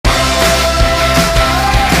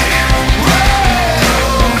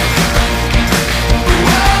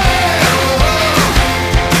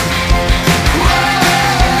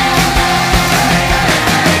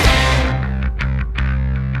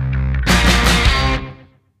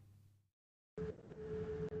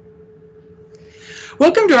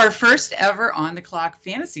Welcome to our first ever On the Clock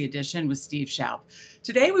Fantasy Edition with Steve Schaub.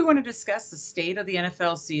 Today we want to discuss the state of the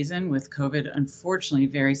NFL season with COVID unfortunately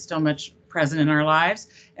very still much present in our lives,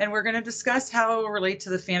 and we're going to discuss how it will relate to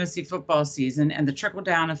the fantasy football season and the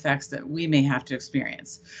trickle-down effects that we may have to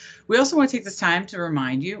experience. We also want to take this time to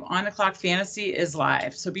remind you On the Clock Fantasy is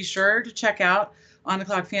live, so be sure to check out On the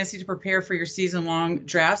Clock Fantasy to prepare for your season-long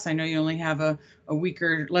drafts. I know you only have a week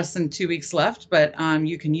or less than 2 weeks left, but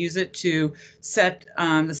you can use it to set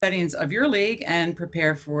the settings of your league and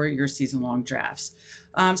prepare for your season-long drafts.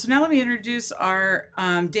 So now let me introduce our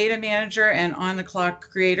data manager and On the Clock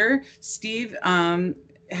creator. Steve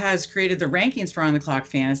has created the rankings for On the Clock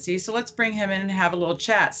Fantasy. So let's bring him in and have a little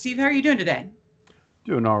chat. Steve, how are you doing today?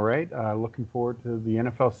 Doing all right. Looking forward to the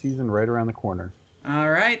NFL season right around the corner.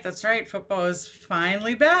 All right, that's right. Football is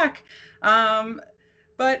finally back.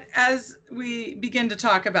 But as we begin to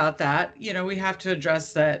talk about that, we have to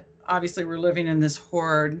address that obviously we're living in this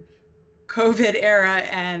horrid COVID era,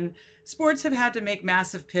 and sports have had to make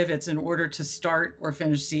massive pivots in order to start or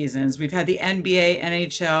finish seasons. We've had the NBA,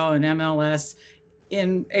 NHL, and MLS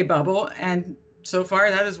in a bubble, and so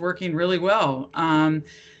far that is working really well. And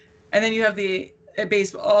then you have the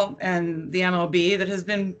baseball and the MLB that has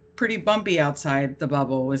been pretty bumpy outside the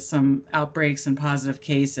bubble with some outbreaks and positive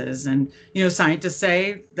cases. And, scientists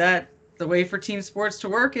say that the way for team sports to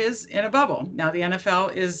work is in a bubble. Now, the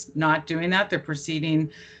NFL is not doing that. They're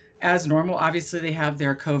proceeding as normal. Obviously, they have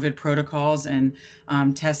their COVID protocols and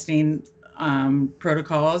testing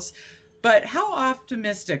protocols. But how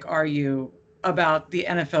optimistic are you about the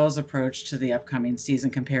NFL's approach to the upcoming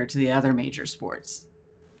season compared to the other major sports?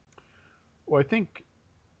 Well, I think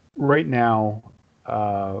right now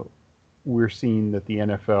we're seeing that the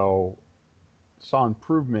NFL saw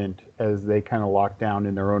improvement as they kind of locked down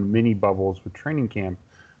in their own mini bubbles with training camp.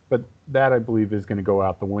 But that, I believe, is going to go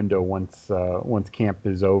out the window once camp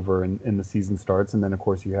is over and the season starts. And then, of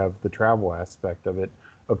course, you have the travel aspect of it,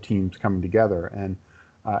 of teams coming together. And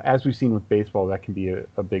as we've seen with baseball, that can be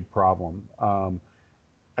a big problem.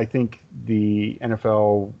 I think the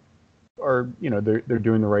NFL are, they're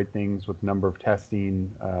doing the right things with number of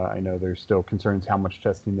testing. I know there's still concerns how much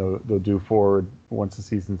testing they'll do forward once the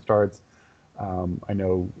season starts. I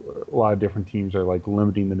know a lot of different teams are like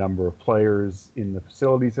limiting the number of players in the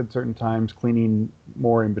facilities at certain times, cleaning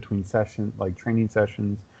more in between sessions, like training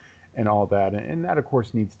sessions and all that. And that, of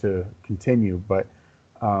course, needs to continue. But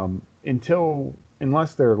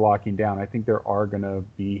unless they're locking down, I think there are going to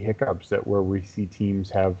be hiccups where we see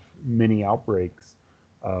teams have mini outbreaks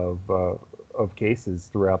of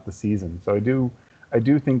cases throughout the season. So I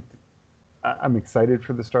do think I'm excited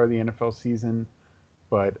for the start of the NFL season,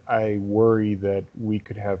 but I worry that we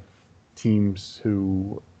could have teams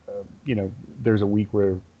who, there's a week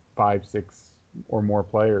where 5, 6 or more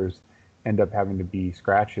players end up having to be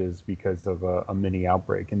scratches because of a mini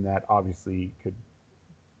outbreak, and that obviously could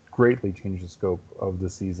greatly change the scope of the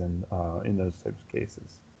season in those types of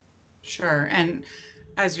cases. Sure. And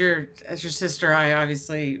as your sister,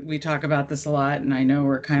 we talk about this a lot, and I know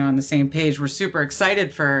we're kind of on the same page. We're super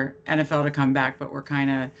excited for NFL to come back, but we're kind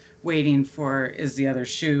of waiting for, is the other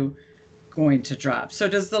shoe going to drop? So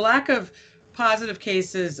does the lack of positive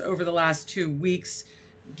cases over the last 2 weeks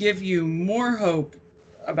give you more hope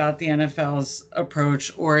about the NFL's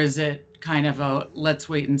approach, or is it kind of a let's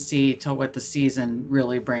wait and see till what the season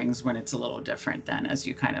really brings when it's a little different then, as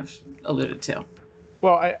you kind of alluded to?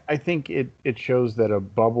 Well, I think it shows that a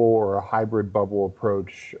bubble or a hybrid bubble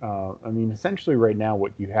approach, essentially right now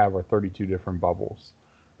what you have are 32 different bubbles.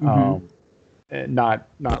 Mm-hmm. Not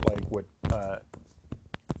like what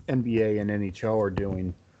NBA and NHL are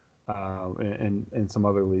doing, and some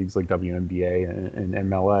other leagues like WNBA and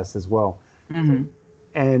MLS as well. Mm-hmm.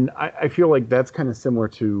 And I feel like that's kind of similar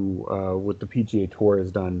to what the PGA Tour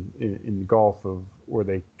has done in golf, where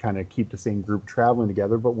they kind of keep the same group traveling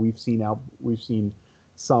together. But we've seen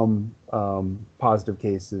some positive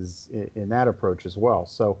cases in that approach as well.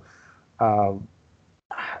 So I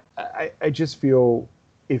just feel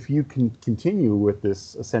if you can continue with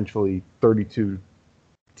this essentially 32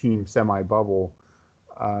 team semi-bubble,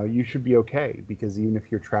 you should be okay, because even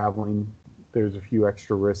if you're traveling, there's a few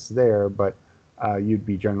extra risks there, but you'd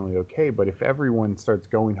be generally okay. But if everyone starts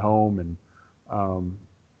going home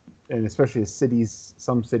and especially as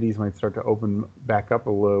some cities might start to open back up a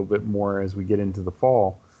little bit more as we get into the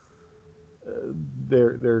fall,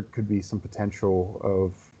 there could be some potential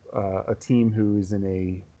of a team who is in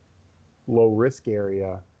a low risk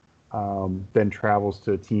area then travels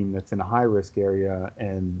to a team that's in a high risk area,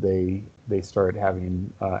 and they start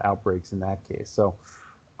having outbreaks in that case. So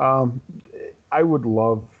I would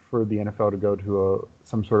love for the NFL to go to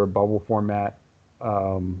some sort of bubble format.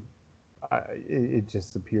 It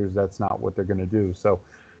just appears that's not what they're going to do. So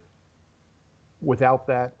without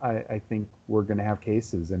that, I think we're going to have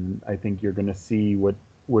cases, and I think you're going to see what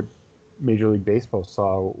Major League Baseball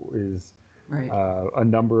saw is Right. a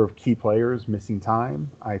number of key players missing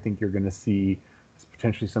time. I think you're going to see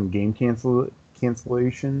potentially some game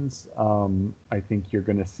cancellations. I think you're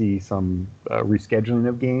going to see some rescheduling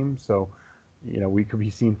of games. So, we could be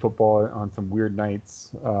seeing football on some weird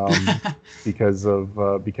nights because of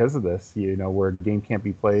this. Where a game can't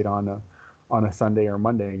be played on a Sunday or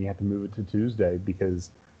Monday, and you have to move it to Tuesday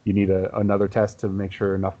because you need another test to make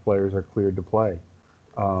sure enough players are cleared to play.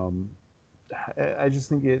 I just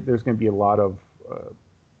think there's going to be a lot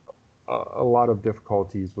of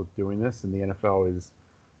difficulties with doing this, and the NFL is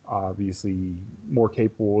obviously more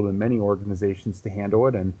capable than many organizations to handle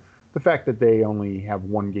it. And the fact that they only have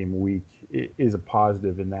one game a week is a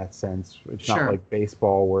positive in that sense. It's Sure. not like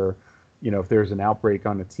baseball where, if there's an outbreak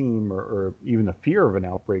on a team or even the fear of an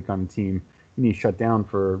outbreak on a team, you need to shut down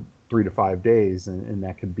for 3 to 5 days, and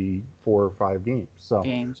that could be 4 or 5 games. So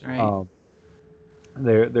Games, right.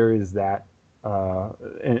 there is that.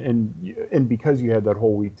 And because you had that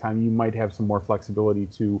whole week time, you might have some more flexibility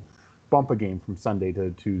to bump a game from Sunday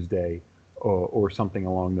to Tuesday or something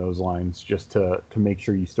along those lines, just to make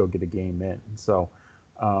sure you still get a game in. So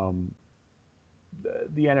the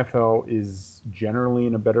NFL is generally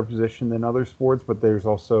in a better position than other sports, but there's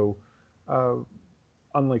also,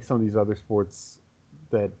 unlike some of these other sports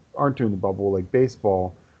that aren't doing the bubble, like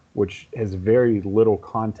baseball, which has very little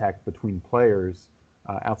contact between players,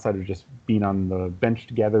 outside of just being on the bench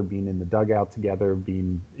together, being in the dugout together,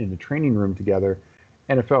 being in the training room together.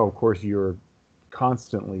 NFL, of course, you're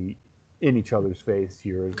constantly in each other's face.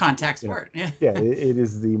 You're Contact sport. Yeah. Yeah, it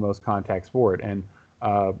is the most contact sport, and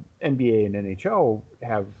NBA and NHL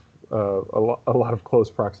have a lot of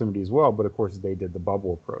close proximity as well. But of course, they did the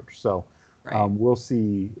bubble approach, so Right. we'll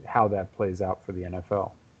see how that plays out for the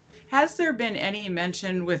NFL. Has there been any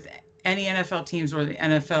mention with any NFL teams or the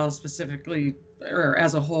NFL specifically or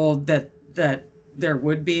as a whole that there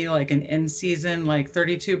would be like an in season like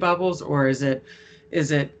 32 bubbles, or is it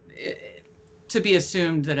to be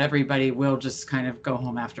assumed that everybody will just kind of go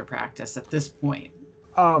home after practice at this point?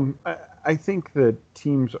 I think that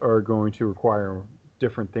teams are going to require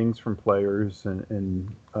different things from players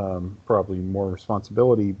and probably more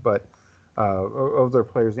responsibility, but of their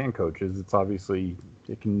players and coaches.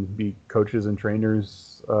 It can be coaches and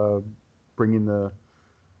trainers bringing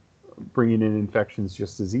in infections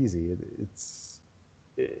just as easy.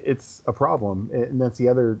 It's a problem, and that's the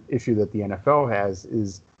other issue that the NFL has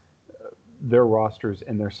is their rosters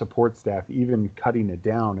and their support staff. Even cutting it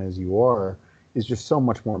down as you are is just so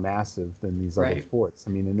much more massive than these other Right. sports.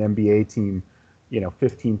 I mean, an NBA team,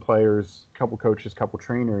 15 players, couple coaches, couple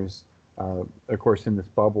trainers, of course, in this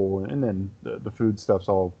bubble, and then the food stuff's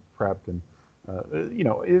all prepped, and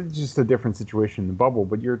it's just a different situation in the bubble.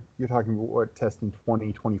 But you're talking about testing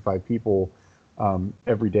 20, 25 people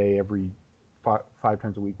every day, every five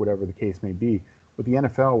times a week, whatever the case may be. With the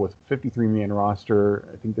NFL, with 53-man roster,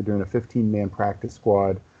 I think they're doing a 15-man practice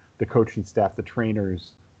squad, the coaching staff, the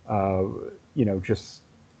trainers,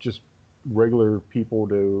 just regular people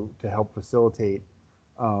to help facilitate,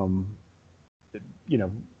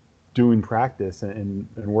 doing practice and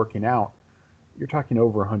working out. You're talking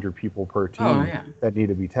over 100 people per team Oh yeah. that need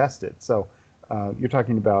to be tested. So you're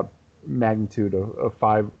talking about magnitude of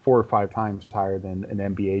 4 or 5 times higher than an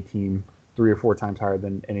NBA team, 3 or 4 times higher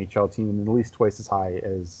than an NHL team, and at least twice as high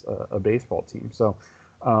as a baseball team. So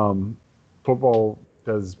football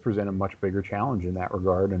does present a much bigger challenge in that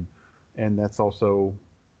regard, and that's also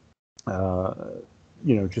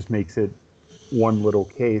just makes it one little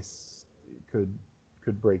case could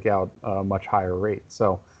break out a much higher rate.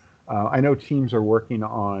 So I know teams are working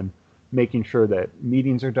on making sure that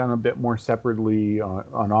meetings are done a bit more separately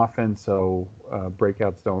on offense, so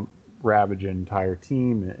breakouts don't ravage an entire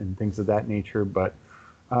team and things of that nature. But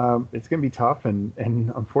it's going to be tough, and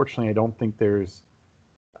unfortunately, I don't think there's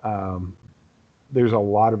a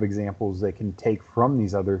lot of examples they can take from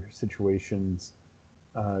these other situations,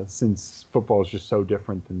 since football is just so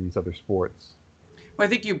different than these other sports. Well, I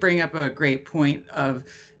think you bring up a great point of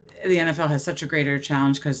the NFL has such a greater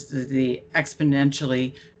challenge because the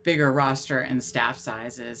exponentially bigger roster and staff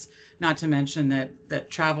sizes. Not to mention that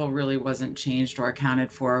travel really wasn't changed or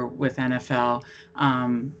accounted for with NFL.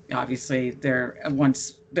 Obviously,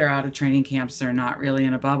 once they're out of training camps, they're not really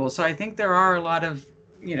in a bubble. So I think there are a lot of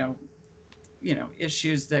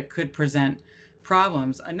issues that could present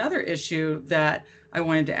problems. Another issue that I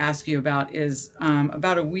wanted to ask you about is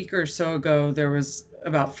about a week or so ago, there was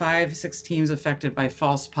about 5, 6 teams affected by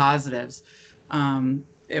false positives.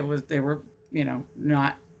 They were,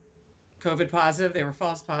 not COVID positive, they were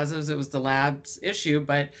false positives. It was the lab's issue.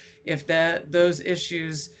 But if those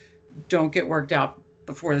issues don't get worked out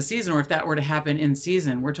before the season, or if that were to happen in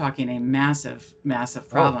season, we're talking a massive, massive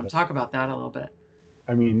problem. Talk about that a little bit.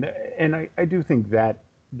 I mean, and I do think that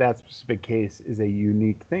specific case is a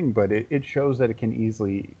unique thing, but it shows that it can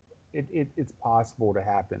easily, it's possible to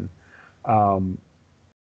happen. And,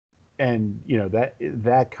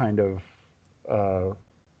 that kind of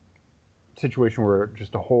situation where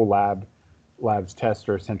just a whole lab's tests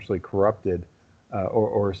are essentially corrupted,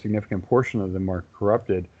 or a significant portion of them are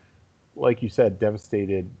corrupted, like you said,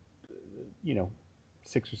 devastated,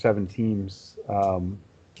 6 or 7 teams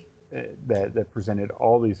that presented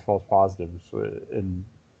all these false positives, and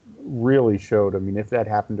really showed. I mean, if that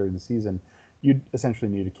happened during the season, you'd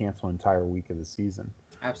essentially need to cancel an entire week of the season.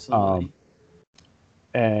 Absolutely.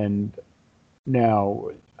 And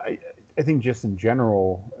now, I think just in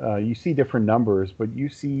general, you see different numbers, but you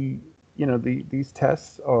see, these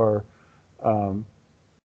tests are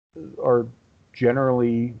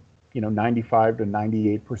generally, 95 to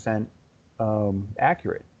 98%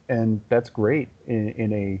 accurate, and that's great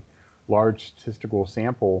in a large statistical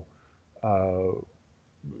sample. When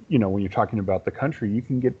you're talking about the country, you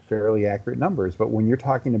can get fairly accurate numbers, but when you're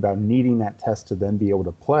talking about needing that test to then be able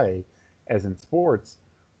to play, as in sports,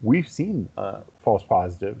 we've seen false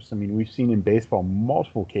positives. I mean, we've seen in baseball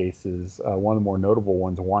multiple cases. One of the more notable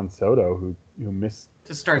ones, Juan Soto, who missed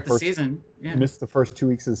to start the season, missed the first 2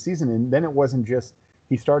 weeks of the season, and then it wasn't just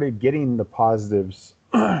he started getting the positives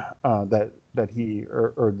that he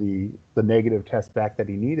or the negative test back that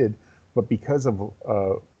he needed, but because of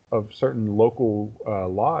certain local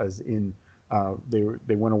laws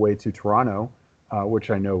they went away to Toronto, which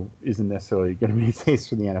I know isn't necessarily going to be the case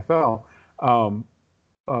for the NFL.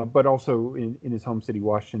 But also in his home city,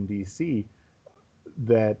 Washington, D.C.,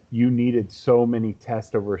 that you needed so many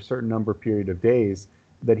tests over a certain number period of days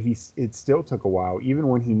that it still took a while. Even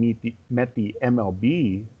when he met the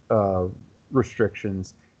MLB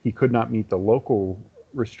restrictions, he could not meet the local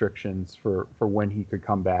restrictions for when he could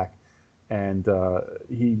come back. And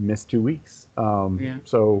he missed 2 weeks.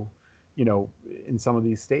 So, in some of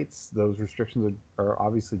these states, those restrictions are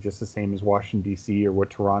obviously just the same as Washington, D.C. or what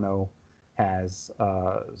Toronto has.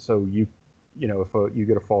 So if you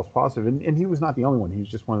get a false positive, and he was not the only one. He was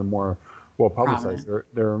just one of the more well publicized.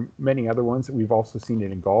 There are many other ones. We've also seen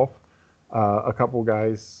it in golf. A couple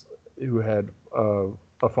guys who had a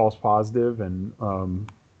false positive, and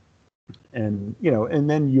then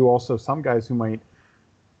you also some guys who might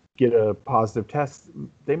get a positive test,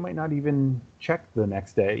 they might not even check the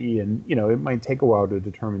next day, and it might take a while to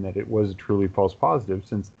determine that it was a truly false positive,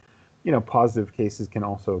 since positive cases can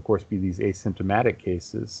also, of course, be these asymptomatic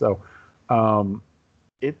cases. So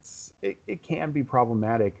it can be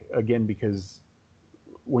problematic, again, because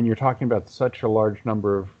when you're talking about such a large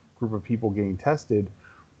group of people getting tested,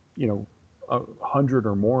 100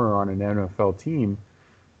 or more on an NFL team,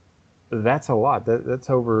 that's a lot. That's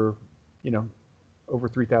over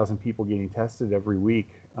 3,000 people getting tested every week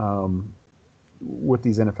with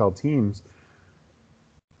these NFL teams.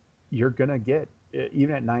 You're going to get,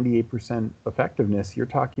 even at 98% effectiveness, you're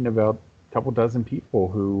talking about a couple dozen people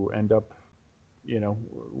who end up,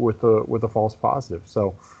 with a false positive.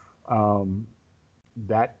 So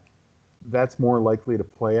that's more likely to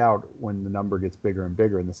play out when the number gets bigger and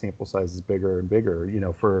bigger and the sample size is bigger and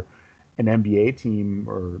bigger. For an NBA team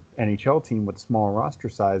or NHL team with small roster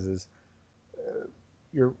sizes,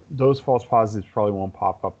 those false positives probably won't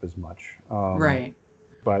pop up as much. Right.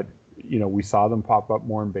 But we saw them pop up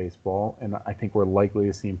more in baseball, and I think we're likely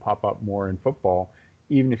to see them pop up more in football,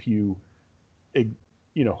 even if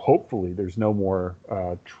hopefully there's no more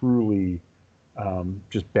truly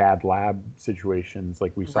just bad lab situations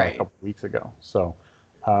like we saw a couple weeks ago. So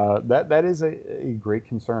that is a great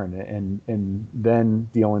concern, and then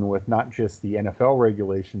dealing with not just the NFL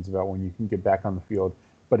regulations about when you can get back on the field,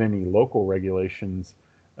 but any local regulations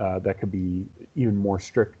that could be even more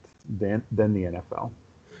strict than the NFL.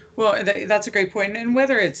 Well, that's a great point. And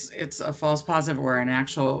whether it's a false positive or an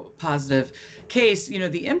actual positive case,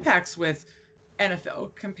 the impacts with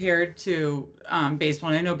NFL compared to baseball.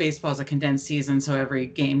 And I know baseball is a condensed season, so every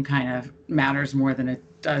game kind of matters more than it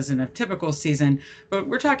does in a typical season. But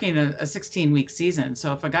we're talking a 16-week season.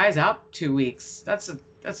 So if a guy's out 2 weeks, that's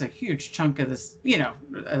a huge chunk of this,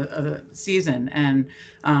 of the season. And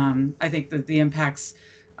I think that the impacts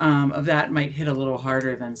of that might hit a little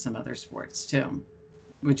harder than some other sports too.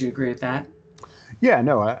 Would you agree with that? Yeah,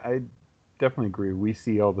 no, I definitely agree. We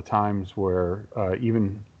see all the times where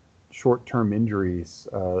even short-term injuries,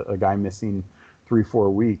 a guy missing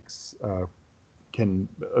 3-4 weeks can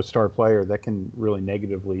a star player that can really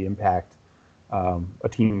negatively impact a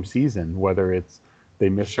team season, whether it's they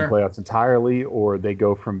miss the Sure. playoffs entirely or they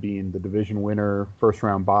go from being the division winner, first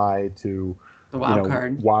round bye to, The wild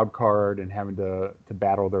card. wild card and having to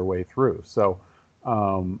battle their way through. So,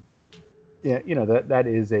 yeah, that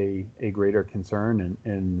is a greater concern,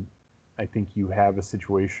 and I think you have a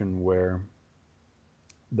situation where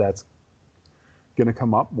that's going to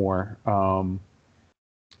come up more.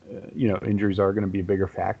 Injuries are going to be a bigger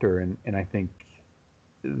factor, and I think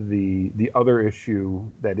the other issue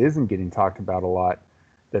that isn't getting talked about a lot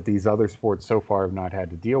that these other sports so far have not had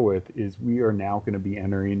to deal with is we are now going to be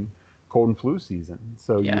entering cold and flu season.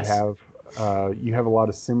 So Yes. you have a lot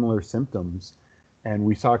of similar symptoms, and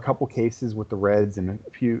we saw a couple cases with the Reds and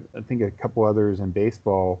I think a couple others in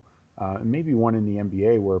baseball, and maybe one in the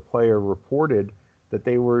NBA where a player reported that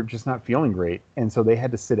they were just not feeling great, and so they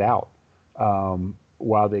had to sit out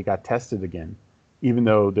while they got tested again, even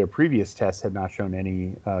though their previous tests had not shown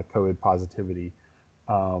any COVID positivity.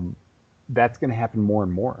 That's going to happen more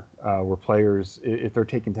and more, where players, if they're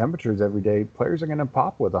taking temperatures every day, players are going to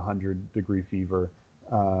pop with 100-degree fever.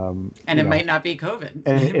 And it might not be COVID.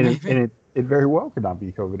 And it very well could not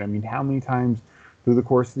be COVID. I mean, how many times through the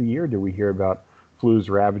course of the year do we hear about flus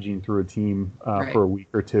ravaging through a team Right. for a week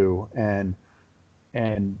or two?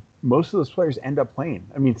 And most of those players end up playing.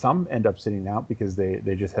 I mean, some end up sitting out because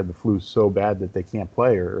they just had the flu so bad that they can't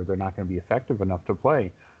play, or they're not going to be effective enough to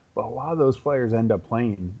play. But a lot of those players end up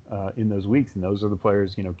playing in those weeks, and those are the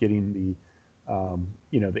players, getting the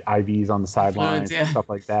IVs on the Fluids, sidelines and yeah. stuff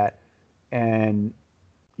like that. And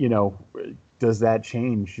you know, does that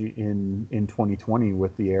change in 2020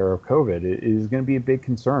 with the era of COVID? It is going to be a big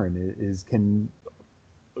concern.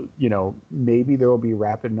 Maybe there will be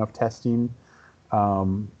rapid enough testing.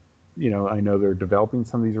 I know they're developing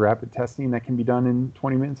some of these rapid testing that can be done in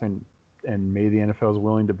 20 minutes, and maybe the NFL is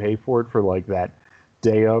willing to pay for it for like that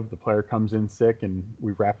day of the player comes in sick and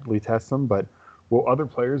we rapidly test them. But will other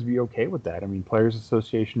players be okay with that? I mean, Players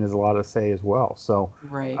Association has a lot to say as well. So,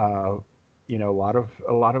 Right. uh, a lot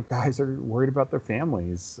of guys are worried about their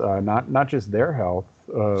families, not just their health,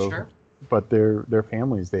 Sure. but their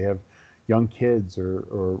families. They have young kids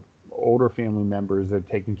or older family members they're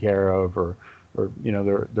taking care of, or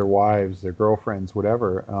their wives, their girlfriends,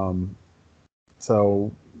 whatever.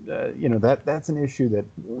 That's an issue that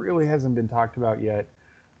really hasn't been talked about yet.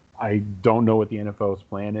 I don't know what the NFL's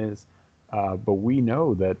plan is, but we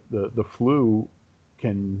know that the flu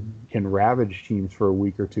can ravage teams for a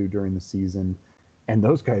week or two during the season, and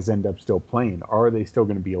those guys end up still playing. Are they still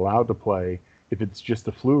going to be allowed to play if it's just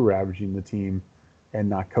the flu ravaging the team and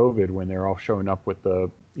not COVID when they're all showing up with the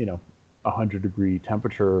 100-degree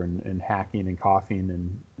temperature and hacking and coughing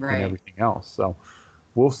and Right. everything else? So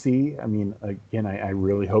we'll see. I mean, again, I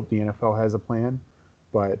really hope the NFL has a plan,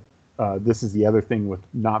 but this is the other thing with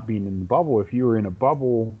not being in the bubble. If you were in a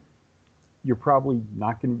bubble, you're probably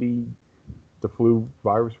not going to be the flu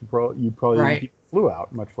virus. You probably didn't Right. keep the flu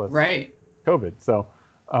out, much less Right. COVID. So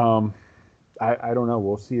um, I don't know.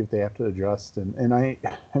 We'll see if they have to adjust. And I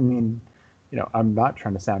mean, I'm not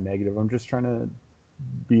trying to sound negative. I'm just trying to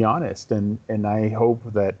be honest. And I hope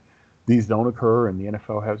that these don't occur and the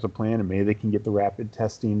NFL has a plan and maybe they can get the rapid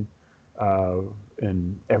testing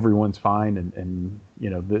and everyone's fine and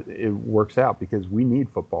it works out because we need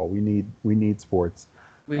football. We need sports.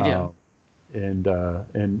 We Uh, do. and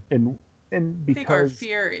I think our because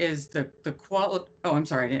fear is the quality. Oh, I'm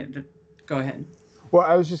sorry. Go ahead. well,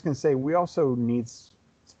 I was just going to say we also need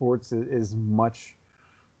sports as much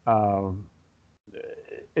um,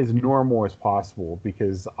 as normal as possible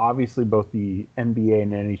because obviously both the NBA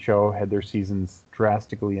and NHL had their seasons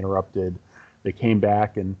drastically interrupted. They came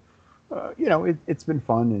back and it's been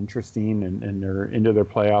fun, interesting, and they're into their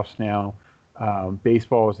playoffs now.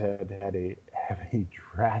 Baseball has have a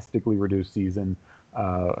drastically reduced season.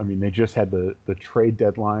 I mean, they just had the trade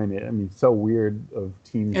deadline. I mean, so weird of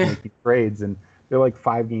teams making trades, and they're like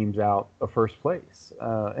 5 games out of first place,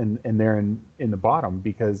 and they're in the bottom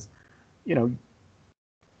because, you know,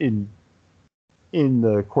 in in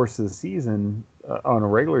the course of the season, on a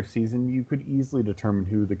regular season, you could easily determine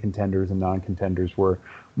who the contenders and non-contenders were.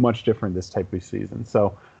 Much different this type of season.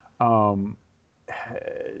 So, um,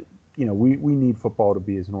 we need football to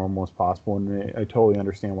be as normal as possible, and I totally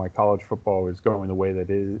understand why college football is going the way that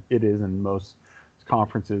it is, and most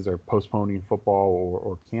conferences are postponing football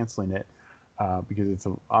or canceling it because it's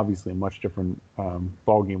obviously a much different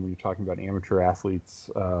ball game when you're talking about amateur athletes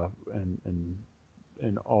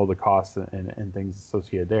and all the costs and things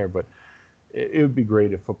associated there. But it would be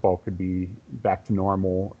great if football could be back to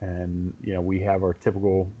normal, and we have our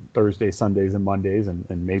typical Thursdays, Sundays, and Mondays, and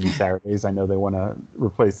maybe Saturdays. I know they want to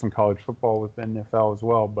replace some college football with NFL as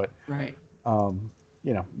well, but Right.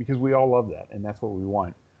 because we all love that, and that's what we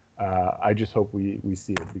want. I just hope we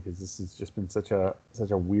see it, because this has just been such a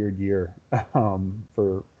weird year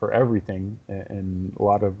for everything, and a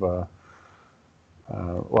lot of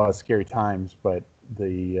scary times. But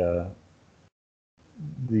the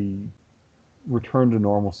return to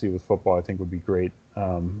normalcy with football, I think, would be great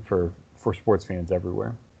for sports fans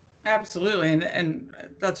everywhere. Absolutely, and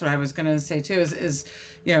that's what I was going to say too. Is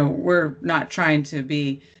we're not trying to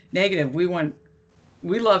be negative. We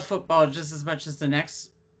love football just as much as the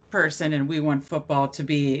next person, and we want football to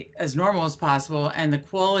be as normal as possible, and the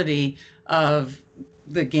quality of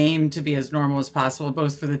the game to be as normal as possible,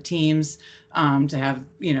 both for the teams to have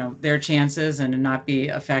their chances and not be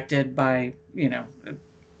affected by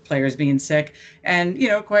players being sick. And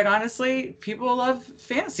quite honestly, people love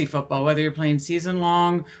fantasy football, whether you're playing season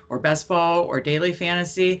long or best ball or daily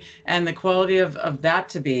fantasy, and the quality of that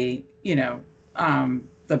to be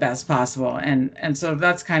the best possible. And so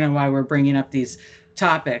that's kind of why we're bringing up these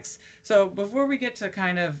topics. So before we get to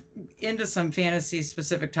kind of into some fantasy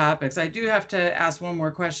specific topics, I do have to ask one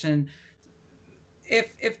more question.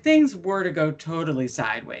 If things were to go totally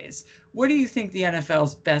sideways, what do you think the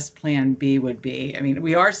NFL's best plan B would be? I mean,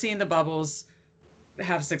 we are seeing the bubbles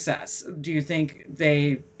have success. Do you think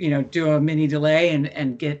they, do a mini delay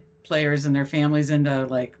and get players and their families into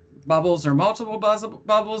like bubbles or multiple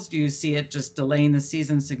bubbles? Do you see it just delaying the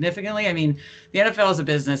season significantly? I mean, the NFL is a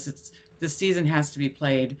business. The season has to be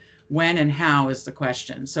played. When and how is the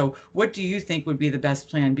question. So what do you think would be the best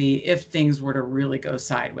plan B if things were to really go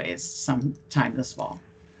sideways sometime this fall?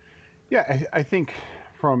 Yeah, I think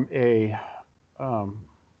from a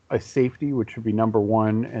safety, which would be number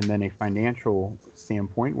one, and then a financial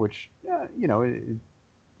standpoint, which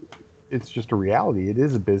it's just a reality. It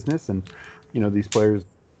is a business, and these players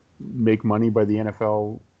make money by the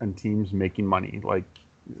NFL and teams making money. Like,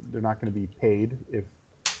 they're not going to be paid if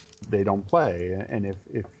they don't play, and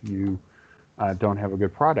if you don't have a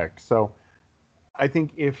good product. So I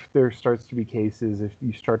think if there starts to be cases, if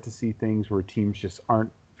you start to see things where teams just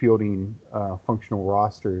aren't fielding functional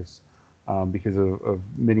rosters because of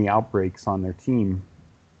many outbreaks on their team,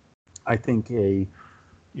 I think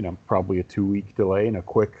probably a 2-week delay and a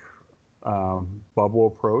quick bubble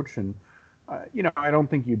approach. And I don't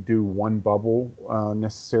think you'd do one bubble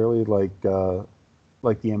necessarily like the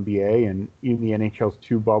NBA, and even the NHL's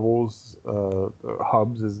 2 bubbles,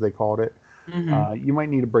 hubs as they called it. Mm-hmm. You might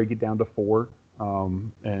need to break it down to 4,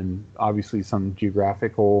 and obviously some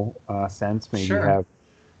geographical sense. Maybe Sure. have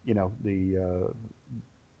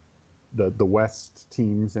the West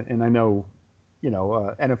teams, and I know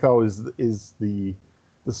NFL is the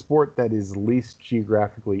sport that is least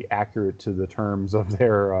geographically accurate to the terms of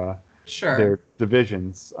Sure. their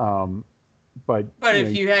divisions. But But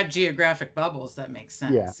if you had geographic bubbles, that makes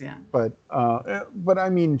yeah, sense. Yeah. but I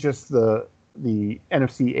mean, just the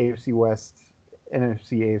NFC, AFC West,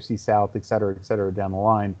 NFC, AFC South, et cetera, down the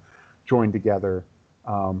line, joined together.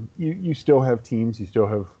 You still have teams. You still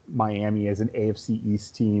have Miami as an AFC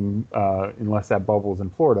East team, unless that bubble's in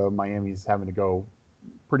Florida. Miami's having to go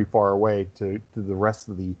pretty far away to the rest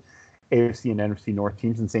of the AFC and NFC North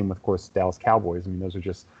teams, and same with, of course, Dallas Cowboys. I mean, those are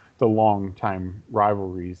just the long-time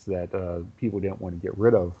rivalries that people didn't want to get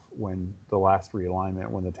rid of when the last realignment,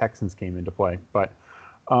 when the Texans came into play. But,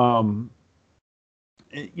 I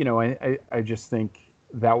just think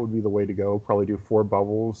that would be the way to go. Probably do 4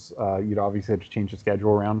 bubbles. You'd obviously have to change the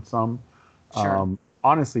schedule around some. Sure.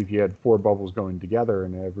 Honestly, if you had 4 bubbles going together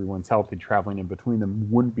and everyone's healthy, traveling in between them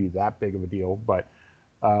wouldn't be that big of a deal. But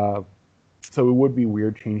so it would be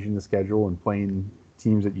weird changing the schedule and playing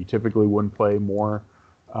teams that you typically wouldn't play more.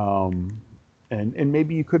 And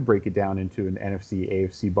maybe you could break it down into an NFC,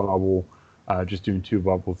 AFC bubble, just doing 2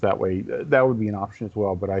 bubbles that way. That would be an option as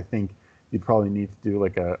well. But I think you'd probably need to do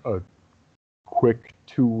like a quick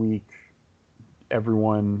 2-week,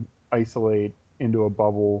 everyone isolate into a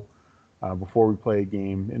bubble before we play a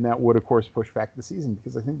game. And that would, of course, push back the season,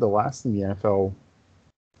 because I think the last thing the NFL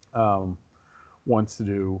wants to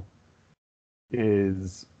do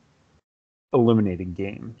is eliminating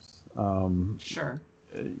games. Sure.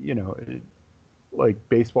 Like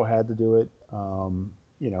baseball had to do it,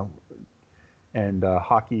 and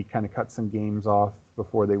hockey kind of cut some games off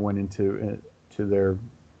before they went into their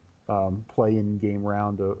play-in game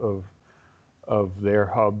round of their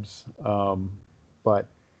hubs. But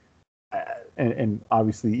and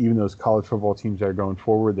obviously, even those college football teams that are going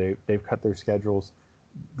forward, they've cut their schedules.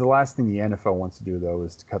 the last thing the NFL wants to do, though,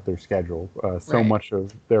 is to cut their schedule. So Right. much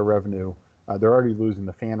of their revenue, they're already losing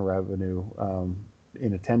the fan revenue,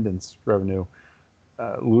 in attendance revenue,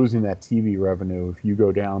 losing that TV revenue. If you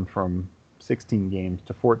go down from 16 games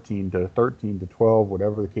to 14 to 13 to 12,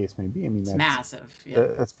 whatever the case may be, I mean, It's massive. Yeah.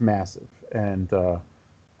 that's massive.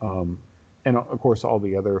 Um, and of course, all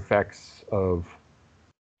the other effects of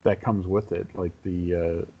that comes with it, like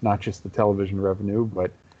the not just the television revenue, but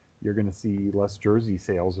you're going to see less jersey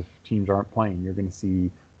sales if teams aren't playing. You're going to see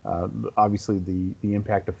obviously the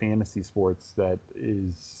impact of fantasy sports that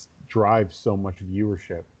is drives so much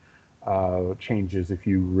viewership changes if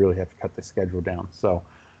you really have to cut the schedule down. So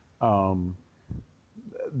um,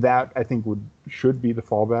 that I think should be the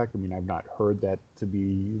fallback. I mean, I've not heard that to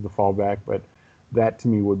be the fallback, but that to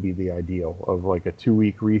me would be the ideal of like a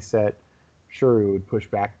 2-week reset. Sure, it would push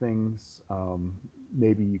back things.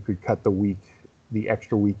 Maybe you could cut the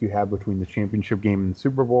extra week you have between the championship game and the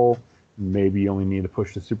Super Bowl. Maybe you only need to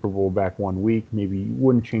push the Super Bowl back 1 week. Maybe you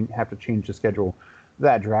wouldn't have to change the schedule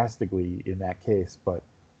that drastically in that case. But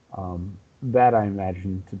that I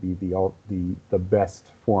imagine to be the best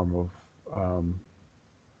form of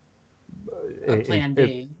A plan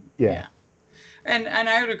B. yeah. Yeah. And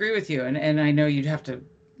I would agree with you. And I know you'd have to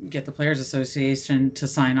get the Players Association to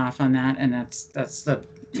sign off on that, and that's the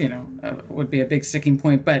would be a big sticking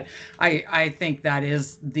point. But I think that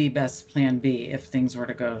is the best plan B if things were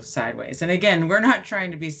to go sideways. And again, we're not trying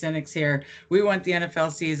to be cynics here. We want the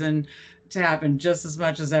NFL season to happen just as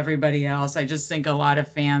much as everybody else. I just think a lot of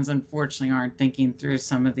fans, unfortunately, aren't thinking through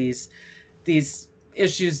some of these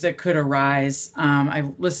issues that could arise. I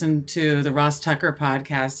listened to the Ross Tucker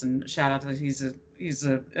podcast, and shout out to he's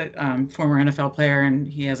a former NFL player, and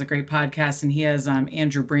he has a great podcast, and he has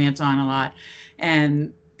Andrew Brandt on a lot,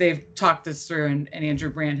 and they've talked this through, and Andrew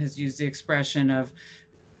Brandt has used the expression of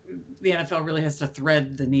the NFL really has to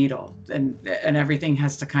thread the needle, and everything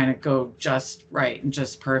has to kind of go just right and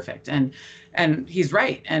just perfect, and he's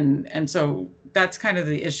right, and so that's kind of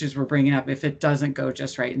the issues we're bringing up. If it doesn't go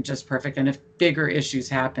just right and just perfect, and if bigger issues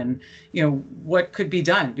happen, what could be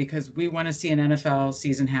done? Because we want to see an NFL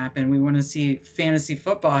season happen, we want to see fantasy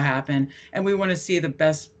football happen, and we want to see the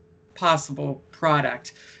best possible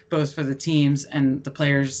product, both for the teams and the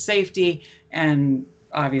players' safety, and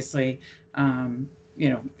obviously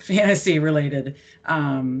fantasy related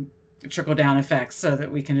trickle down effects, so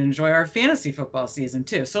that we can enjoy our fantasy football season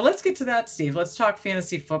too. So let's get to that, Steve. Let's talk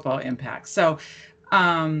fantasy football impacts. So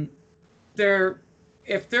there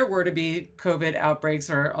if there were to be COVID outbreaks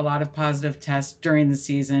or a lot of positive tests during the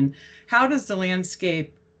season, how does the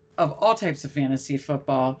landscape of all types of fantasy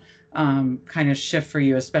football kind of shift for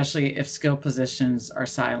you, especially if skill positions are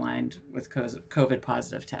sidelined with COVID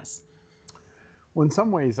positive tests? Well, in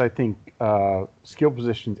some ways, I think skill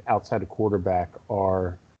positions outside of quarterback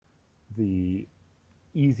are the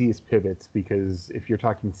easiest pivots, because if you're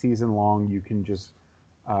talking season long, you can just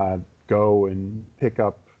go and pick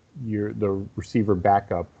up the receiver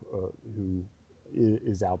backup who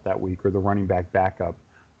is out that week, or the running back backup,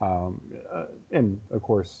 and of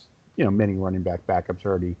course, many running back backups are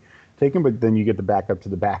already taken, but then you get the backup to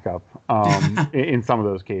the backup in some of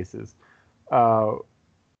those cases.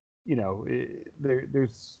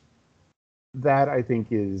 There's that I think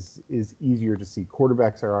is easier to see.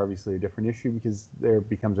 Quarterbacks are obviously a different issue, because there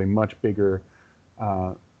becomes a much bigger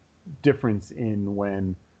difference in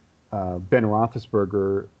when Ben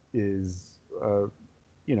Roethlisberger is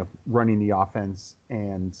running the offense,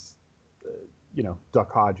 and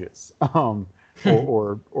Duck Hodges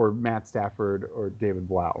or Matt Stafford or David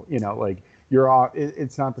Blau.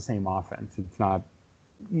 It's not the same offense. It's not.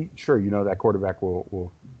 Sure, that quarterback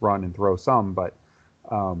will run and throw some, but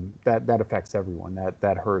that affects everyone.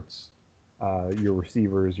 That hurts your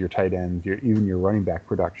receivers, your tight ends, even your running back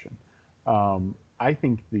production. I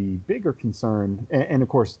think the bigger concern, and of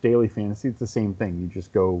course, daily fantasy, it's the same thing. You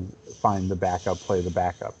just go find the backup, play the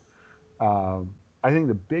backup. I think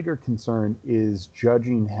the bigger concern is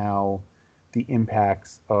judging how the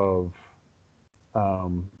impacts of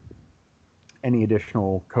any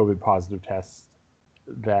additional COVID positive tests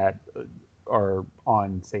that are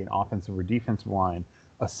on, say, an offensive or defensive line,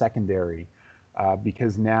 a secondary,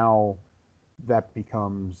 because now that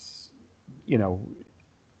becomes,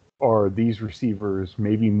 are these receivers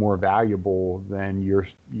maybe more valuable than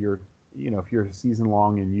if you're a season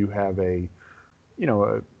long and you have a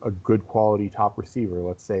good quality top receiver,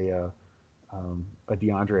 let's say a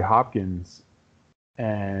DeAndre Hopkins,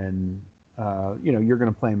 and you're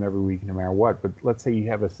going to play him every week no matter what. But let's say you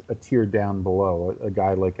have a tier down below, a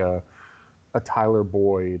guy like a Tyler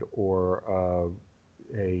Boyd, or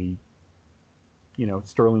a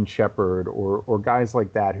Sterling Shepard or guys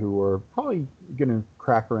like that who are probably going to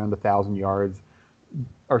crack around 1,000 yards,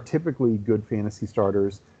 are typically good fantasy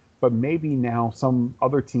starters. But maybe now some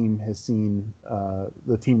other team has seen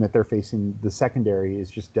the team that they're facing, the secondary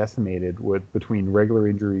is just decimated with between regular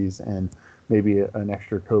injuries and maybe an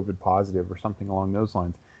extra COVID positive or something along those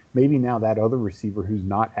lines. Maybe now that other receiver who's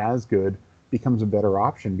not as good becomes a better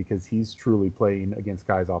option because he's truly playing against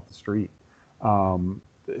guys off the street.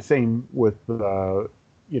 Same with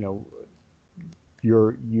you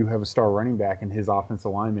have a star running back and his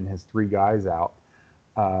offensive lineman has three guys out,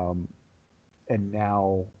 and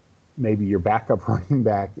now maybe your backup running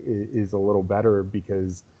back is a little better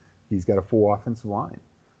because he's got a full offensive line.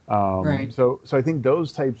 Right. So I think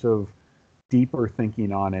those types of deeper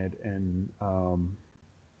thinking on it, and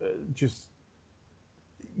just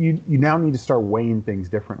you now need to start weighing things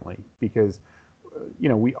differently because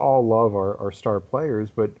we all love our star players,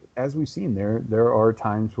 but as we've seen, there are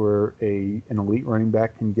times where an elite running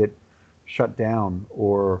back can get shut down,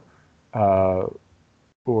 or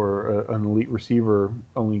an elite receiver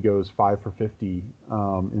only goes 5 for 50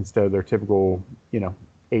 instead of their typical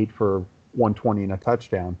 8 for 120 and a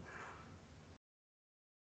touchdown.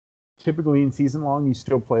 Typically in season long, you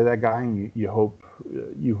still play that guy, and you hope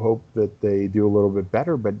that they do a little bit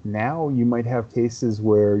better. But now you might have cases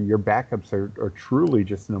where your backups are truly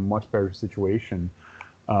just in a much better situation.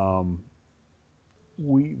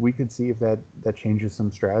 We could see if that changes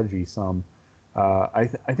some strategy. I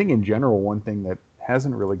think in general, one thing that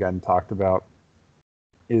hasn't really gotten talked about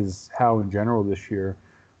is how in general this year,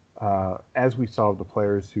 as we saw the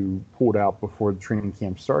players who pulled out before the training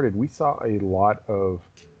camp started, we saw a lot of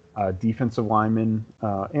defensive linemen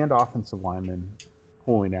and offensive linemen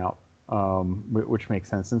pulling out, which makes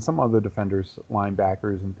sense. And some other defenders,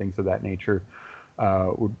 linebackers, and things of that nature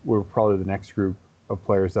were probably the next group of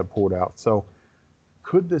players that pulled out. So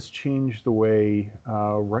could this change the way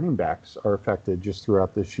running backs are affected just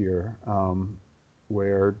throughout this year,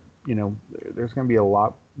 where there's going to be a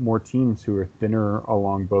lot more teams who are thinner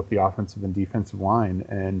along both the offensive and defensive line,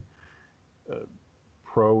 and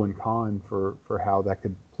pro and con for how that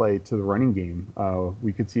could play to the running game.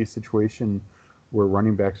 We could see a situation where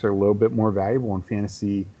running backs are a little bit more valuable in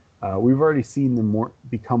fantasy. We've already seen them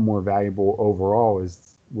become more valuable overall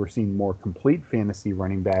as we're seeing more complete fantasy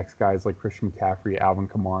running backs, guys like Christian McCaffrey, Alvin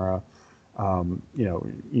Kamara,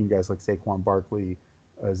 even guys like Saquon Barkley,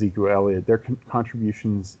 Ezekiel Elliott. Their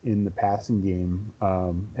contributions in the passing game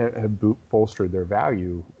have bolstered their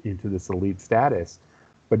value into this elite status.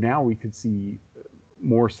 But now we could see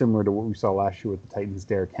more similar to what we saw last year with the Titans'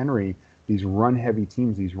 Derrick Henry. These run-heavy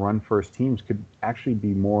teams, these run-first teams, could actually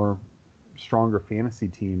be more stronger fantasy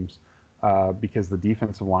teams because the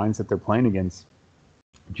defensive lines that they're playing against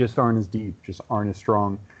just aren't as deep, just aren't as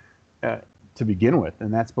strong to begin with.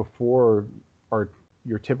 And that's before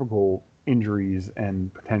your typical injuries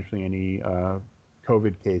and potentially any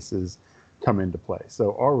COVID cases come into play.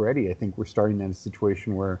 So already I think we're starting in a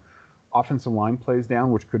situation where offensive line plays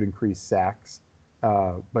down, which could increase sacks.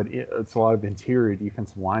 But it's a lot of interior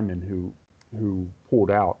defensive linemen who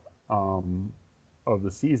pulled out of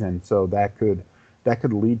the season. So that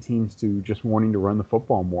could lead teams to just wanting to run the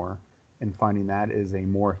football more and finding that is a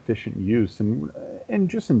more efficient use. And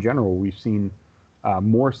just in general, we've seen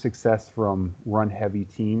more success from run-heavy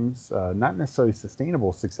teams, not necessarily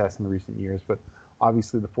sustainable success in recent years, but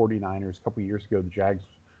obviously the 49ers, a couple of years ago, the Jags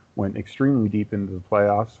went extremely deep into the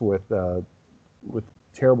playoffs with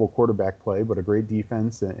terrible quarterback play, but a great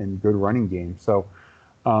defense and good running game. So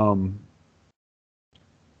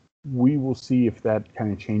we will see if that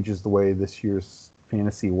kind of changes the way this year's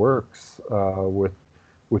fantasy works,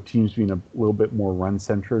 with teams being a little bit more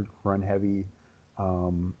run-centered, run-heavy,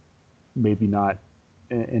 maybe not,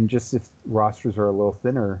 and just if rosters are a little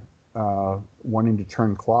thinner, wanting to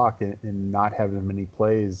turn clock and not have as many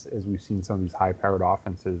plays as we've seen some of these high-powered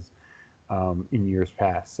offenses in years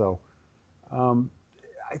past. So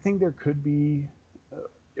I think there could be,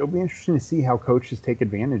 it'll be interesting to see how coaches take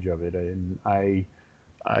advantage of it. And I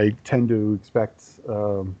tend to expect,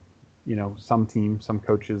 some teams, some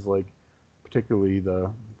coaches, like particularly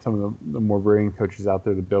some of the more brilliant coaches out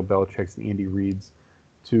there, the Bill Belichick's, the Andy Reids,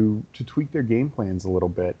 to tweak their game plans a little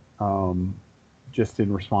bit, just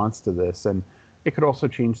in response to this. And it could also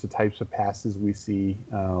change the types of passes we see.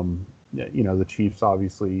 The Chiefs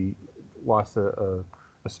obviously lost a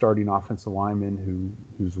starting offensive lineman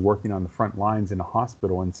who's working on the front lines in a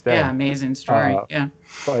hospital instead. Yeah, amazing story. Yeah.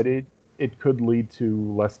 But it could lead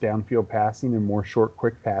to less downfield passing and more short,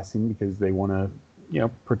 quick passing because they want to,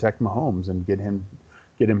 protect Mahomes and get him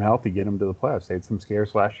healthy, get him to the playoffs. They had some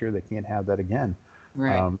scares last year. They can't have that again.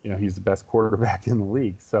 Right. He's the best quarterback in the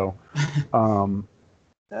league. So um,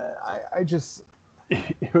 I just,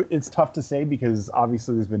 it's tough to say because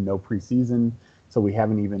obviously there's been no preseason, so we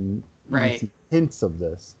haven't even Right. seen hints of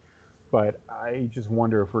this. But I just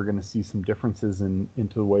wonder if we're going to see some differences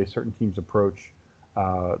into the way certain teams approach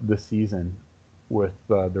this season with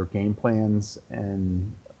their game plans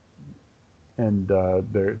and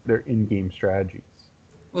their in-game strategies.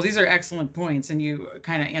 Well, these are excellent points, and you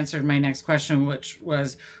kind of answered my next question, which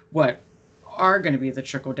was what are going to be the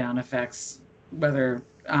trickle down effects, whether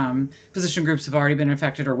position groups have already been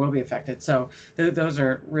affected or will be affected. So those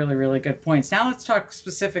are really, really good points. Now let's talk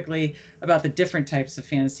specifically about the different types of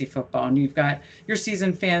fantasy football. And you've got your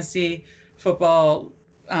season fantasy football,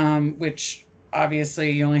 which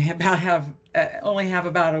obviously you only have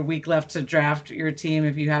about a week left to draft your team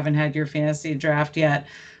if you haven't had your fantasy draft yet.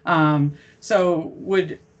 So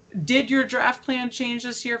did your draft plan change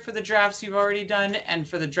this year for the drafts you've already done and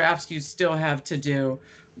for the drafts you still have to do?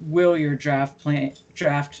 Will your draft plan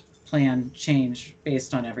change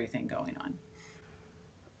based on everything going on?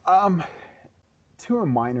 Um, to a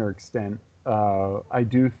minor extent, I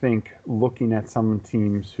do think looking at some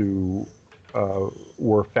teams who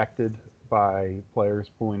were affected by players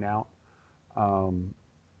pulling out, um,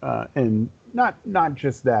 and not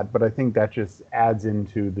just that, but I think that just adds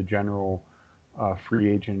into the general free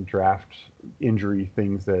agent draft injury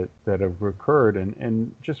things that have occurred.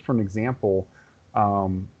 And just for an example,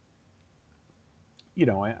 um,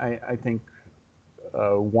 I think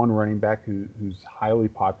one running back who's highly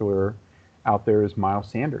popular out there is Miles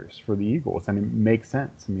Sanders for the Eagles, and it makes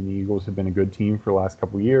sense. I mean, the Eagles have been a good team for the last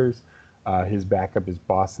couple of years. His backup is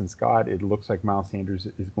Boston Scott. It looks like Miles Sanders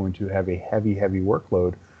is going to have a heavy, heavy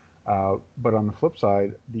workload. But on the flip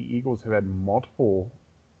side, the Eagles have had multiple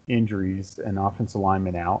injuries and offensive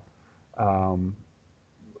linemen out, um,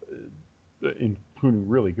 including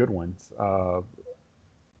really good ones.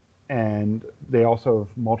 And they also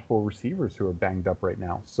have multiple receivers who are banged up right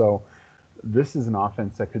now. So this is an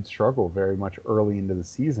offense that could struggle very much early into the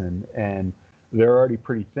season, and they're already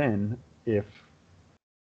pretty thin.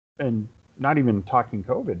 And not even talking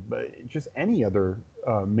COVID, but just any other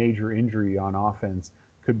major injury on offense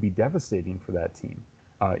could be devastating for that team,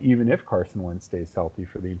 even if Carson Wentz stays healthy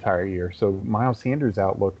for the entire year. So Miles Sanders'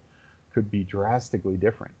 outlook could be drastically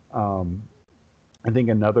different. I think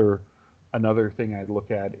another thing I'd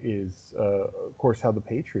look at is, of course, how the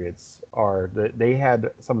Patriots are. They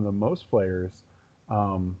had some of the most players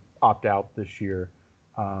opt out this year,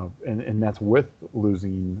 and that's with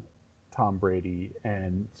losing Tom Brady.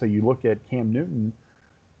 And so you look at Cam Newton,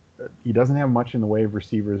 he doesn't have much in the way of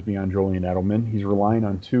receivers beyond Julian Edelman. He's relying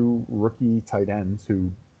on two rookie tight ends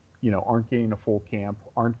who, aren't getting a full camp,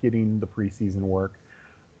 aren't getting the preseason work.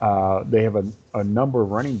 They have a number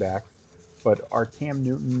of running backs, but are Cam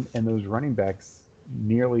Newton and those running backs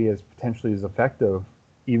nearly as potentially as effective,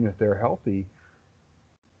 even if they're healthy,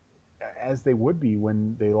 as they would be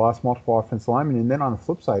when they lost multiple offensive linemen? And then on the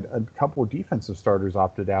flip side, a couple of defensive starters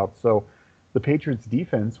opted out. So the Patriots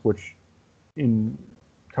defense, which in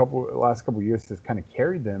last couple of years has kind of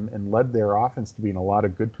carried them and led their offense to be in a lot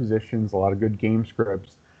of good positions, a lot of good game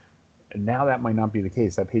scripts. And now that might not be the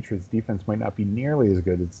case. That Patriots defense might not be nearly as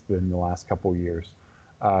good as it's been the last couple of years.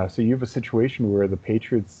 So you have a situation where the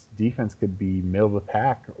Patriots defense could be middle of the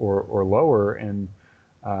pack or lower, and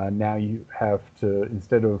now you have to,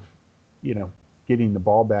 instead of getting the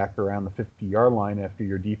ball back around the 50-yard line after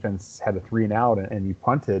your defense had a 3 and out and you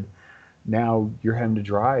punted, now you're having to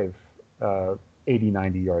drive 80,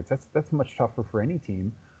 90 yards. That's much tougher for any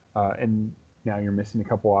team, and now you're missing a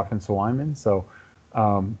couple offensive linemen. So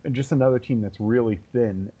and just another team that's really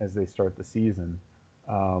thin as they start the season.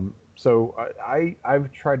 So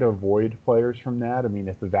I've tried to avoid players from that. I mean,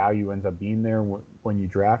 if the value ends up being there when you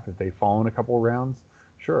draft, if they fall in a couple of rounds,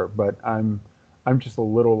 sure. But I'm just a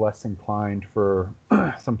little less inclined for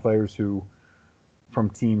some players from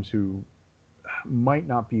teams who might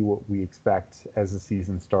not be what we expect as the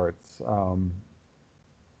season starts. And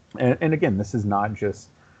again, this is not just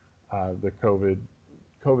the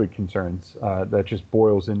COVID concerns. That just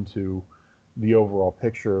boils into the overall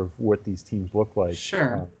picture of what these teams look like.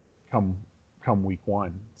 Sure. Come week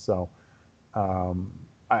one. So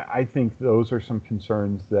I think those are some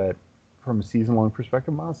concerns that, from a season-long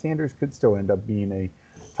perspective, Miles Sanders could still end up being a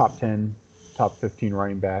top 10, top 15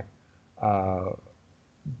 running back.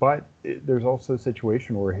 But there's also a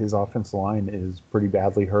situation where his offensive line is pretty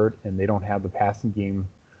badly hurt, and they don't have the passing game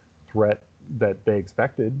threat that they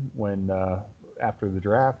expected when after the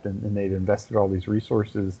draft, and they've invested all these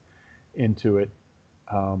resources into it.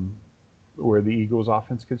 where the Eagles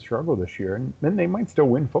offense could struggle this year. And then they might still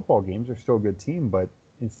win football games. They're still a good team, but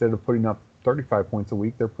instead of putting up 35 points a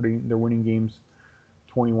week, they're winning games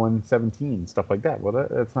 21-17, stuff like that. Well,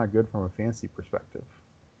 that's not good from a fantasy perspective.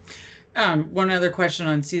 One other question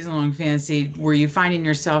on season-long fantasy: were you finding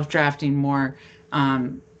yourself drafting more?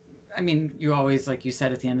 I mean, you always, like you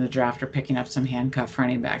said, at the end of the draft, are picking up some handcuff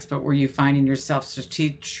running backs. But were you finding yourself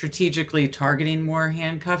strategically targeting more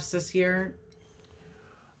handcuffs this year?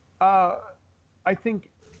 I think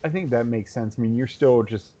that makes sense. I mean, you're still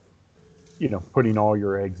just putting all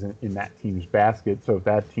your eggs in that team's basket. So if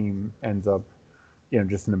that team ends up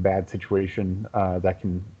just in a bad situation, that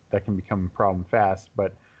can become a problem fast.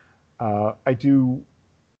 But I do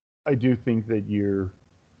think that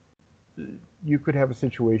you could have a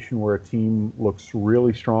situation where a team looks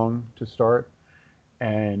really strong to start,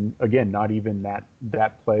 and again, not even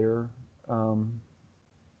that player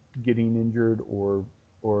getting injured or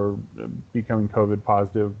becoming COVID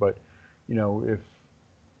positive, but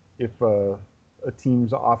if a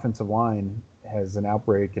team's offensive line has an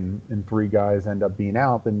outbreak and 3 guys end up being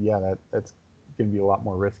out, then yeah, that's going to be a lot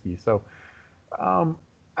more risky. So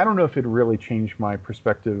I don't know if it really changed my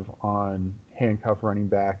perspective on handcuff running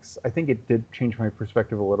backs. I think it did change my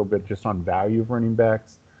perspective a little bit just on value of running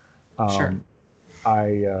backs. Sure.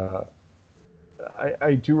 I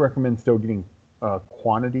do recommend still getting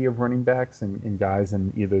quantity of running backs and guys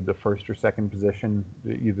in either the first or second position,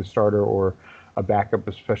 either starter or a backup,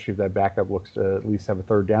 especially if that backup looks to at least have a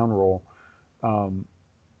third down role.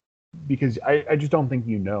 Because I just don't think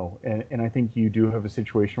and I think you do have a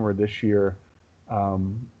situation where this year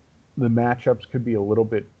the matchups could be a little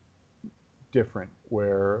bit different,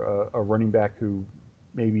 where a running back who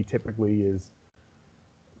maybe typically is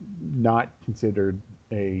not considered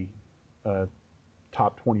a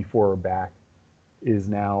top 24 back is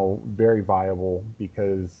now very viable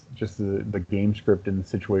because just the game script and the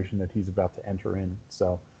situation that he's about to enter in.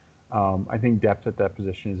 So I think depth at that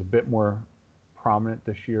position is a bit more prominent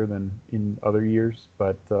this year than in other years,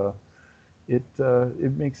 but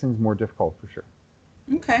it makes things more difficult for sure.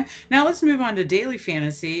 Okay. Now let's move on to daily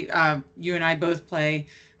fantasy. You and I both play,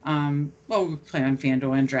 we play on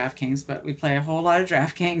FanDuel and DraftKings, but we play a whole lot of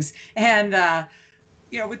DraftKings. And,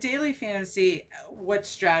 with daily fantasy, what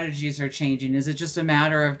strategies are changing? Is it just a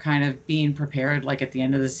matter of kind of being prepared, like at the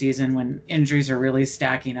end of the season when injuries are really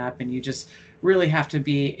stacking up and you just really have to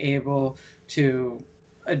be able to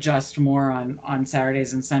adjust more on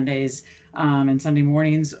Saturdays and Sundays and Sunday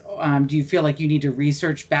mornings? Do you feel like you need to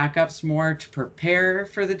research backups more to prepare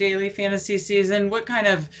for the daily fantasy season? What kind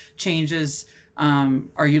of changes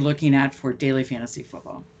are you looking at for daily fantasy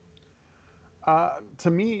football?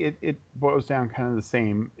 To me, it boils down kind of the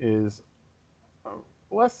same, is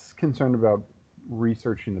less concerned about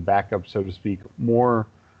researching the backup, so to speak, more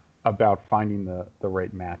about finding the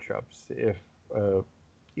right matchups. If,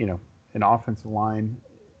 an offensive line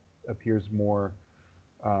appears more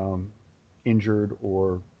injured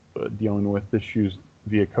or dealing with issues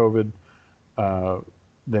via COVID,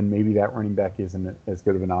 then maybe that running back isn't as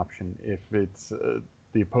good of an option. If it's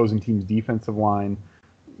the opposing team's defensive line,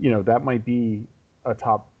 that might be a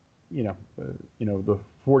top, the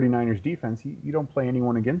 49ers defense, you don't play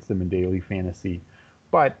anyone against them in daily fantasy.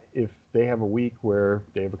 But if they have a week where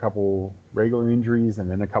they have a couple regular injuries and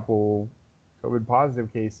then a couple COVID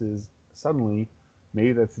positive cases, suddenly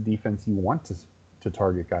maybe that's the defense you want to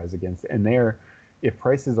target guys against. And if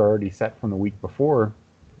prices are already set from the week before,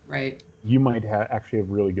 right, you might actually have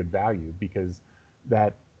really good value, because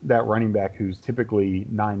that running back who's typically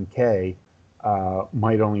 9K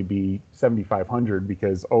might only be 7,500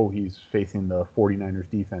 because, he's facing the 49ers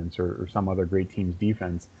defense or some other great team's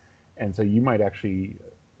defense. And so you might actually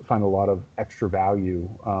find a lot of extra value,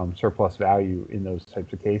 surplus value in those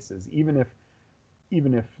types of cases, even if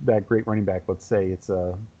that great running back, let's say it's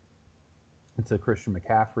a Christian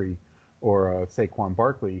McCaffrey or a Saquon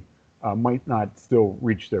Barkley, might not still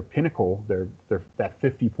reach their pinnacle, their that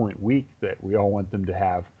 50-point week that we all want them to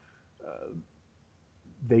have.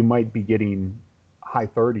 They might be getting high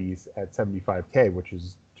 30s at 75K, which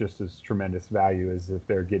is just as tremendous value as if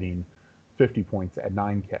they're getting 50 points at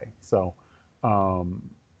 9K. So, I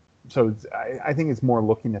think it's more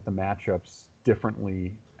looking at the matchups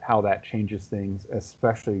differently, how that changes things,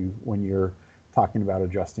 especially when you're talking about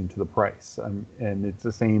adjusting to the price. And it's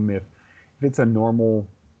the same if it's a normal,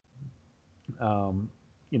 a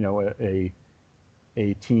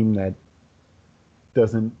team that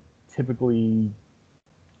doesn't typically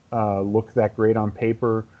look that great on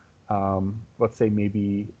paper. Let's say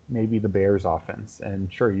maybe the Bears offense,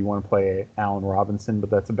 and sure, you want to play Allen Robinson, but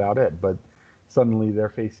that's about it. But suddenly they're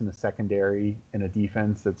facing a secondary and a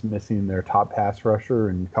defense that's missing their top pass rusher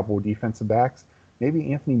and a couple of defensive backs.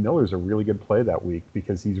 Maybe Anthony Miller's a really good play that week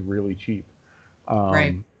because he's really cheap.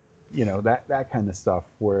 Right. Um, that kind of stuff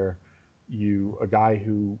where a guy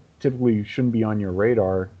who typically shouldn't be on your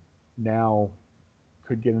radar now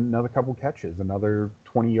could get another couple catches, another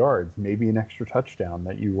 20 yards, maybe an extra touchdown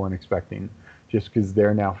that you weren't expecting, just because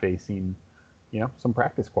they're now facing, some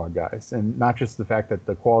practice squad guys. And not just the fact that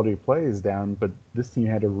the quality of play is down, but this team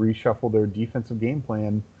had to reshuffle their defensive game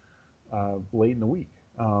plan late in the week.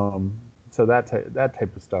 So that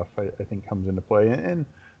type of stuff, I think, comes into play. And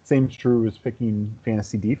same's true as picking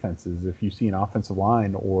fantasy defenses. If you see an offensive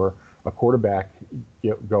line or a quarterback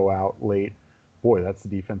go out late, boy, that's the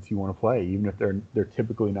defense you want to play, even if they're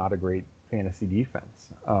typically not a great fantasy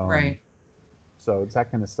defense. Right. So it's that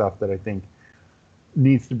kind of stuff that I think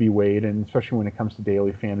needs to be weighed, and especially when it comes to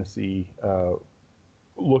daily fantasy,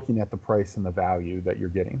 looking at the price and the value that you're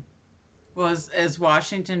getting. Well, as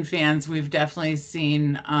Washington fans, we've definitely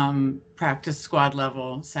seen practice squad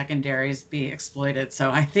level secondaries be exploited.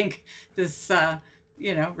 So I think this,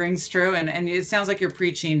 rings true. And it sounds like you're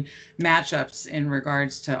preaching matchups in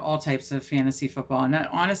regards to all types of fantasy football. And that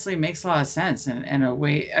honestly makes a lot of sense in a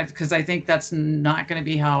way, because I think that's not going to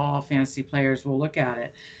be how all fantasy players will look at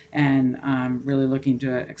it. And really looking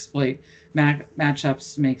to exploit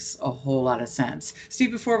matchups makes a whole lot of sense.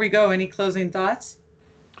 Steve, before we go, any closing thoughts?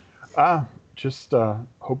 Just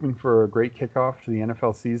hoping for a great kickoff to the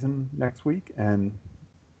NFL season next week. And,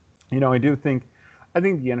 I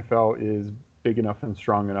think the NFL is big enough and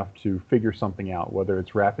strong enough to figure something out, whether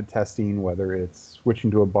it's rapid testing, whether it's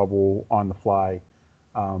switching to a bubble on the fly.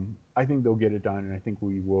 I think they'll get it done, and I think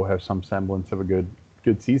we will have some semblance of a good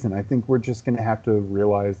season. I think we're just going to have to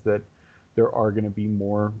realize that there are going to be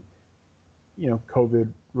more,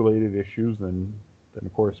 COVID-related issues than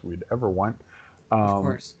of course, we'd ever want. Of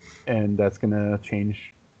course. And that's going to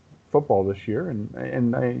change football this year.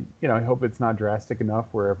 And I hope it's not drastic enough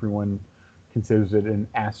where everyone considers it an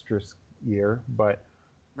asterisk year. But,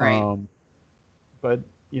 right.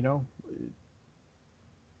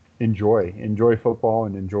 Enjoy football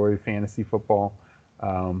and enjoy fantasy football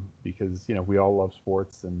because, we all love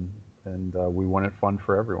sports and we want it fun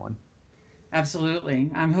for everyone.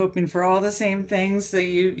 Absolutely. I'm hoping for all the same things that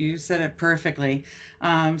you said it perfectly.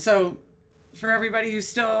 So for everybody who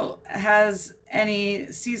still has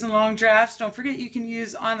any season-long drafts, don't forget you can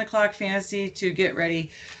use On the Clock Fantasy to get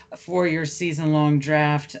ready for your season-long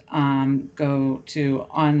draft. Go to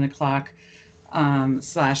On the Clock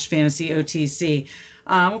 /fantasy OTC.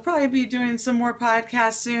 We'll probably be doing some more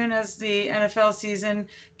podcasts soon as the NFL season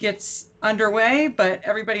gets underway, but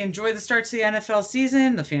everybody enjoy the start to the NFL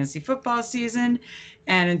season, the fantasy football season.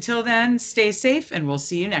 And until then, stay safe, and we'll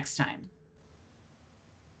see you next time.